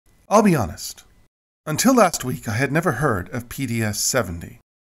I'll be honest. Until last week, I had never heard of PDS 70.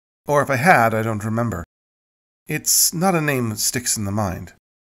 Or if I had, I don't remember. It's not a name that sticks in the mind.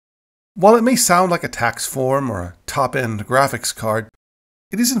 While it may sound like a tax form or a top-end graphics card,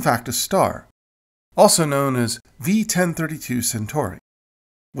 it is in fact a star, also known as V1032 Centauri,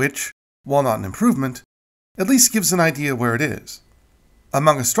 which, while not an improvement, at least gives an idea where it is.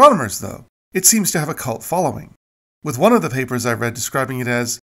 Among astronomers, though, it seems to have a cult following, with one of the papers I read describing it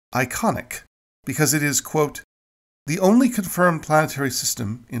as iconic, because it is, quote, the only confirmed planetary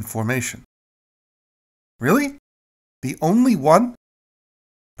system in formation. Really? The only one?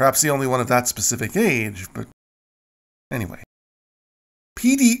 Perhaps the only one of that specific age, but anyway.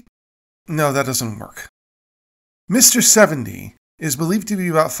 No, that doesn't work. Mr. 70 is believed to be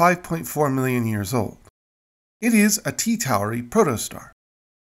about 5.4 million years old. It is a T-Tauri protostar,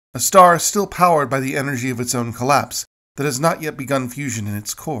 a star still powered by the energy of its own collapse that has not yet begun fusion in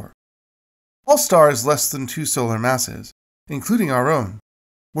its core. All stars less than 2 solar masses, including our own,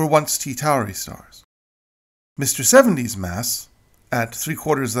 were once T-Tauri stars. Mr. 70's mass, at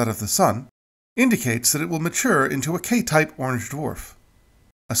 3/4 that of the Sun, indicates that it will mature into a K-type orange dwarf,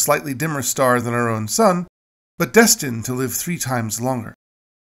 a slightly dimmer star than our own Sun, but destined to live 3 times longer.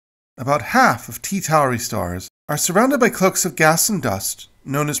 About half of T-Tauri stars are surrounded by cloaks of gas and dust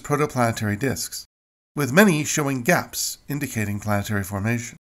known as protoplanetary disks, with many showing gaps indicating planetary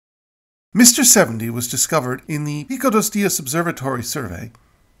formation. Mr. 70 was discovered in the Pico dos Dias Observatory Survey,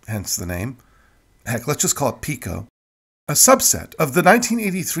 hence the name. Heck, let's just call it PICO, a subset of the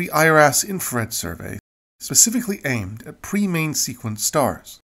 1983 IRAS infrared survey specifically aimed at pre-main sequence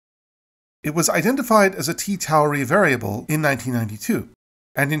stars. It was identified as a T-Tauri variable in 1992,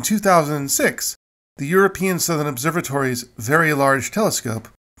 and in 2006, the European Southern Observatory's Very Large Telescope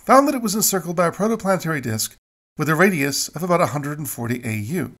found that it was encircled by a protoplanetary disk with a radius of about 140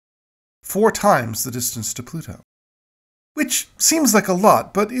 AU, 4 times the distance to Pluto, which seems like a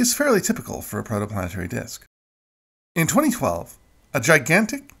lot, but is fairly typical for a protoplanetary disk. In 2012, a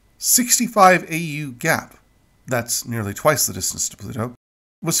gigantic 65 AU gap, that's nearly twice the distance to Pluto,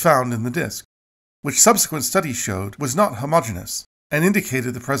 was found in the disk, which subsequent studies showed was not homogeneous and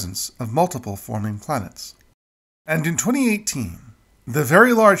indicated the presence of multiple forming planets. And in 2018, the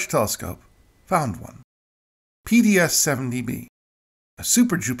Very Large Telescope found one, PDS 70b, a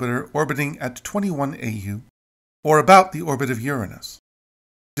super-Jupiter orbiting at 21 AU, or about the orbit of Uranus.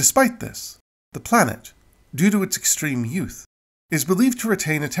 Despite this, the planet, due to its extreme youth, is believed to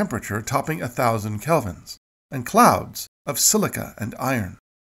retain a temperature topping 1,000 kelvins, and clouds of silica and iron.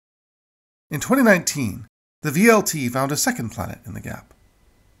 In 2019, the VLT found a second planet in the gap,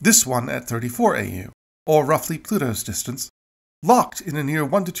 this one at 34 AU, or roughly Pluto's distance, locked in a near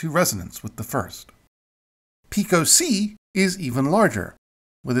 1-to-2 resonance with the first. Pico C is even larger,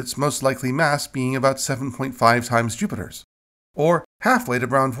 with its most likely mass being about 7.5 times Jupiter's, or halfway to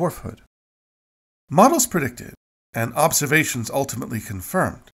brown dwarfhood. Models predicted, and observations ultimately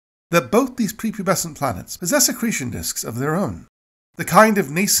confirmed, that both these prepubescent planets possess accretion disks of their own, the kind of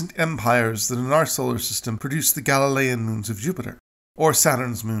nascent empires that in our solar system produce the Galilean moons of Jupiter, or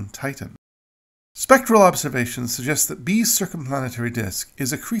Saturn's moon Titan. Spectral observations suggest that B's circumplanetary disk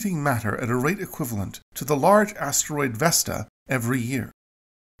is accreting matter at a rate equivalent to the large asteroid Vesta every year,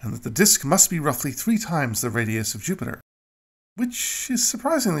 and that the disk must be roughly 3 times the radius of Jupiter, which is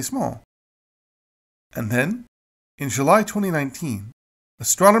surprisingly small. And then, in July 2019,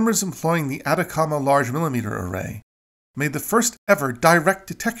 astronomers employing the Atacama Large Millimeter Array made the first ever direct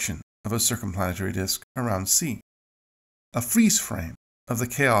detection of a circumplanetary disk around C, a freeze frame of the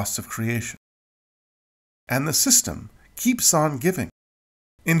chaos of creation. And the system keeps on giving.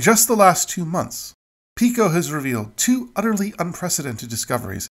 In just the last 2 months, Pico has revealed 2 utterly unprecedented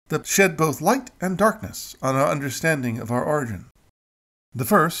discoveries that shed both light and darkness on our understanding of our origin. The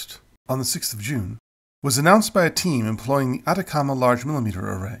first, on the 6th of June, was announced by a team employing the Atacama Large Millimeter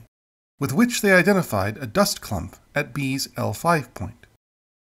Array, with which they identified a dust clump at B's L5 point.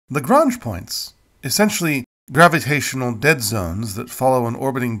 Lagrange points, essentially gravitational dead zones that follow an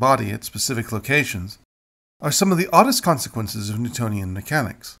orbiting body at specific locations, are some of the oddest consequences of Newtonian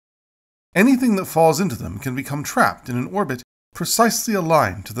mechanics. Anything that falls into them can become trapped in an orbit precisely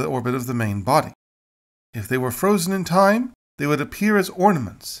aligned to the orbit of the main body. If they were frozen in time, they would appear as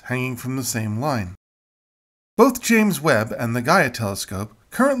ornaments hanging from the same line. Both James Webb and the Gaia telescope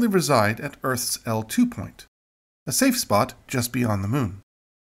currently reside at Earth's L2 point, a safe spot just beyond the Moon.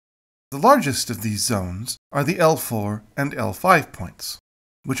 The largest of these zones are the L4 and L5 points,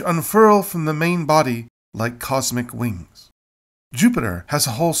 which unfurl from the main body like cosmic wings. Jupiter has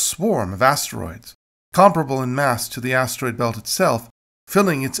a whole swarm of asteroids, comparable in mass to the asteroid belt itself,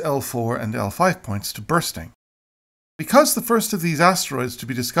 filling its L4 and L5 points to bursting. Because the first of these asteroids to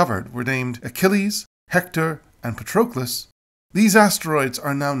be discovered were named Achilles, Hector, and Patroclus, these asteroids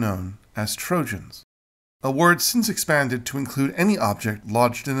are now known as Trojans, a word since expanded to include any object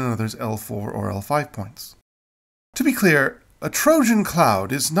lodged in another's L4 or L5 points. To be clear, a Trojan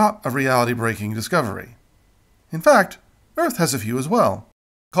cloud is not a reality-breaking discovery. In fact, Earth has a few as well,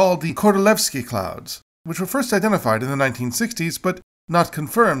 called the Kordylewski clouds, which were first identified in the 1960s but not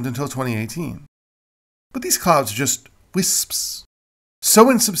confirmed until 2018. But these clouds are just wisps, so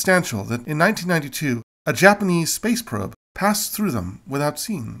insubstantial that in 1992 a Japanese space probe passed through them without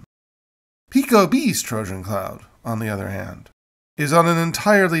seeing them. Pico B's Trojan cloud, on the other hand, is on an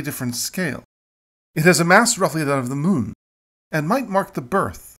entirely different scale. It has a mass roughly that of the Moon, and might mark the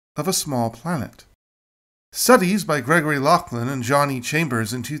birth of a small planet. Studies by Gregory Laughlin and John E.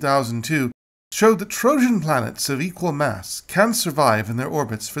 Chambers in 2002 showed that Trojan planets of equal mass can survive in their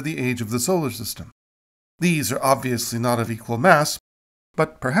orbits for the age of the solar system. These are obviously not of equal mass,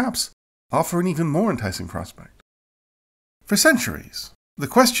 but perhaps offer an even more enticing prospect. For centuries, the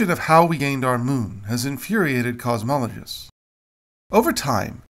question of how we gained our moon has infuriated cosmologists. Over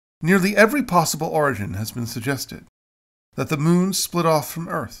time, nearly every possible origin has been suggested. That the moon split off from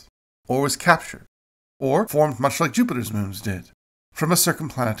Earth, or was captured, or formed much like Jupiter's moons did, from a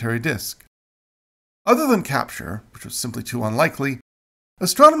circumplanetary disk. Other than capture, which was simply too unlikely,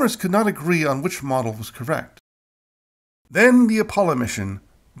 astronomers could not agree on which model was correct. Then the Apollo mission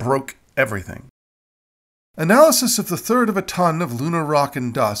broke everything. Analysis of the third of a ton of lunar rock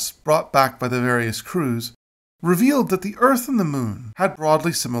and dust brought back by the various crews revealed that the Earth and the Moon had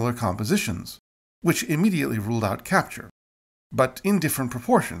broadly similar compositions, which immediately ruled out capture, but in different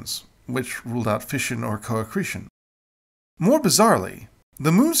proportions, which ruled out fission or co-accretion. More bizarrely,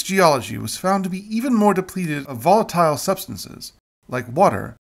 the Moon's geology was found to be even more depleted of volatile substances, like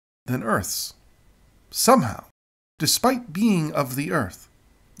water, than Earth's. Somehow, despite being of the Earth,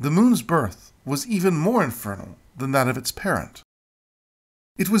 the Moon's birth was even more infernal than that of its parent.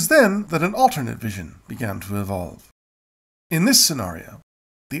 It was then that an alternate vision began to evolve. In this scenario,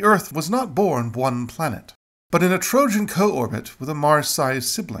 the Earth was not born one planet, but in a Trojan co-orbit with a Mars-sized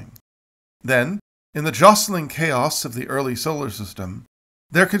sibling. Then, in the jostling chaos of the early solar system,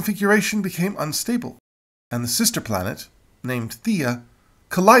 their configuration became unstable, and the sister planet, named Theia,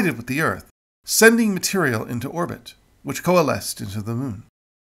 collided with the Earth, sending material into orbit, which coalesced into the Moon.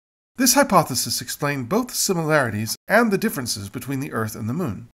 This hypothesis explained both the similarities and the differences between the Earth and the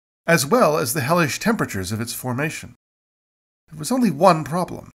Moon, as well as the hellish temperatures of its formation. There was only one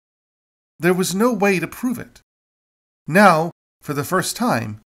problem. There was no way to prove it. Now, for the first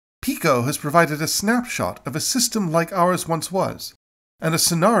time, Pico has provided a snapshot of a system like ours once was, and a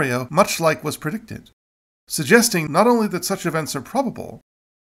scenario much like was predicted, suggesting not only that such events are probable,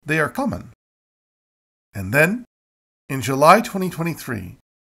 they are common. And then, in July 2023,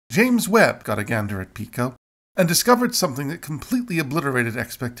 James Webb got a gander at Pico and discovered something that completely obliterated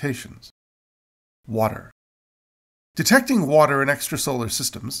expectations. Water. Detecting water in extrasolar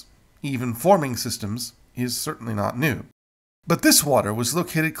systems, even forming systems, is certainly not new. But this water was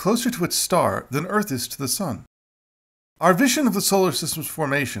located closer to its star than Earth is to the Sun. Our vision of the solar system's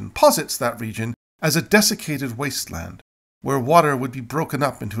formation posits that region as a desiccated wasteland, where water would be broken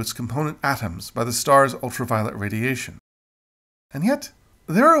up into its component atoms by the star's ultraviolet radiation. And yet,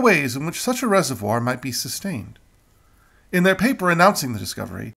 there are ways in which such a reservoir might be sustained. In their paper announcing the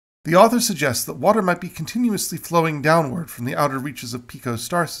discovery, the authors suggest that water might be continuously flowing downward from the outer reaches of Pico's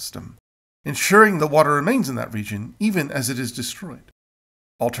star system, ensuring that water remains in that region even as it is destroyed.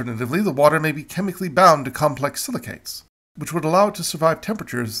 Alternatively, the water may be chemically bound to complex silicates, which would allow it to survive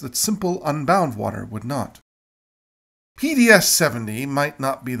temperatures that simple, unbound water would not. PDS 70 might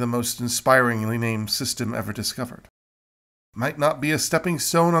not be the most inspiringly named system ever discovered. Might not be a stepping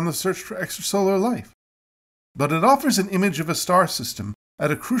stone on the search for extrasolar life, but it offers an image of a star system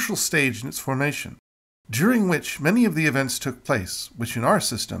at a crucial stage in its formation, during which many of the events took place which in our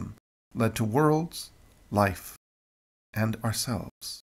system led to worlds, life, and ourselves.